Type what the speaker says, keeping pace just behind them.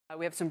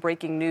We have some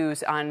breaking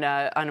news on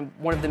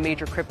one of the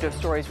major crypto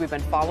stories we've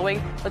been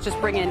following. Let's just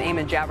bring in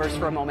Eamon Javers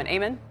for a moment.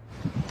 Eamon?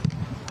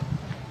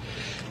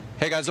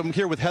 Hey guys, I'm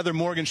here with Heather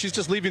Morgan. She's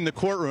just leaving the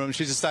courtroom.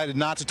 She's decided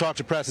not to talk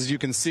to press. As you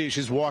can see,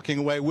 she's walking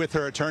away with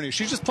her attorney.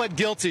 She just pled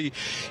guilty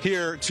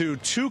here to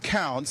 2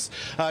 counts.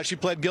 She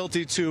pled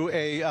guilty to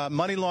a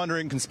money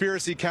laundering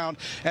conspiracy count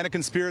and a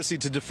conspiracy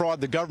to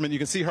defraud the government. You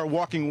can see her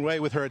walking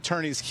away with her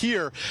attorneys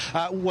here.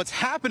 What's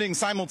happening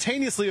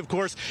simultaneously, of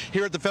course,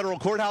 here at the federal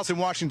courthouse in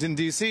Washington,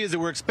 D.C. is that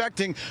we're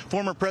expecting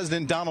former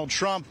President Donald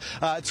Trump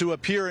to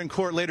appear in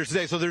court later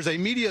today. So there's a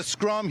media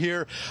scrum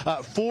here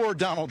for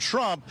Donald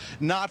Trump,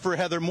 not for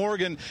Heather Morgan.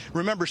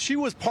 Remember, she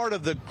was part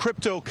of the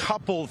crypto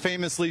couple.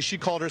 Famously, she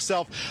called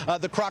herself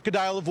the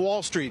Crocodile of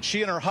Wall Street.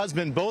 She and her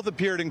husband both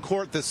appeared in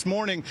court this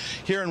morning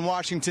here in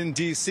Washington,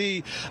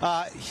 D.C.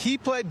 He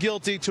pled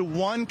guilty to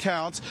 1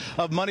 count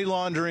of money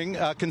laundering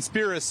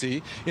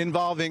conspiracy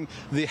involving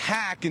the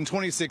hack in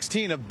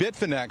 2016 of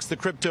Bitfinex, the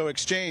crypto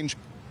exchange.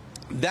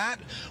 That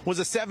was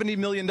a $70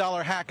 million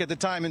hack at the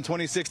time in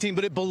 2016,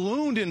 but it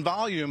ballooned in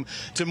volume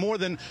to more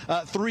than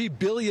 $3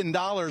 billion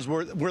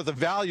worth of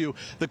value.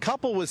 The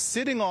couple was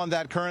sitting on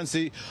that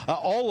currency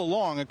all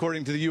along,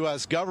 according to the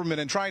U.S. government,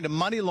 and trying to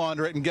money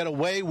launder it and get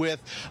away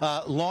with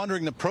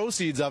laundering the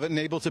proceeds of it and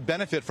able to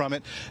benefit from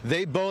it.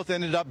 They both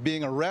ended up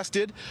being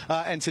arrested,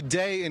 and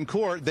today in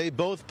court, they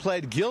both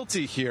pled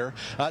guilty here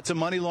to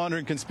money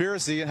laundering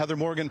conspiracy, and Heather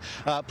Morgan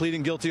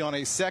pleading guilty on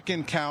a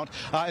 2nd count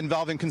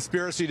involving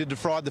conspiracy to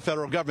defraud the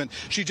federal government.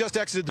 She just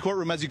exited the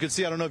courtroom, as you can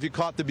see. I don't know if you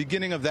caught the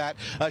beginning of that.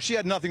 She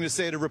had nothing to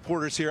say to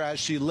reporters here as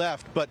she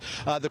left, but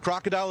the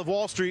Crocodile of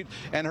Wall Street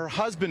and her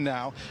husband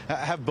now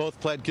have both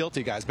pled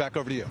guilty. Guys, back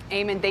over to you.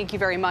 Eamon, thank you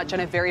very much. On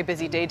a very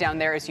busy day down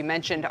there, as you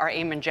mentioned, our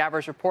Eamon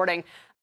Javers reporting.